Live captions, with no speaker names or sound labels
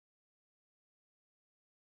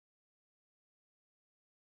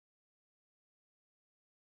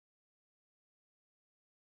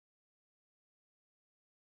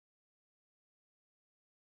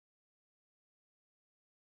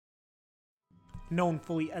known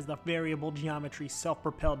fully as the Variable Geometry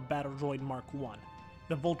Self-Propelled Battle Droid Mark I.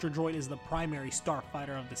 The Vulture Droid is the primary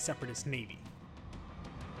starfighter of the Separatist Navy.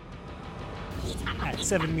 At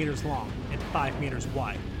 7 meters long and 5 meters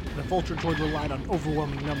wide, the Vulture Droid relied on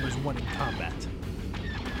overwhelming numbers when in combat.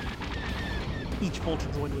 Each Vulture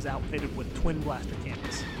Droid was outfitted with twin blaster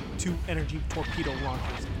cannons, 2 energy torpedo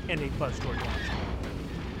launchers, and a buzz droid launcher.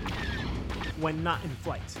 When not in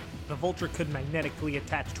flight, the Vulture could magnetically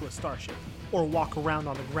attach to a starship, or walk around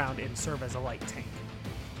on the ground and serve as a light tank.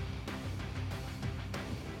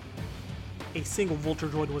 A single Vulture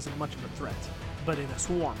Droid wasn't much of a threat, but in a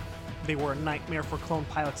swarm, they were a nightmare for clone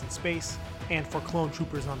pilots in space and for clone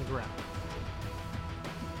troopers on the ground.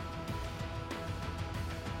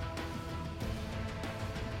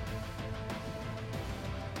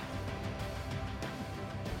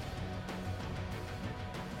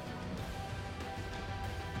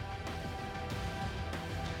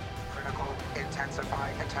 Critical intensify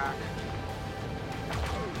attack.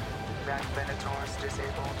 That Minotaur's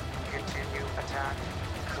disabled. Continue attack.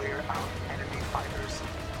 Clear out enemy fighters.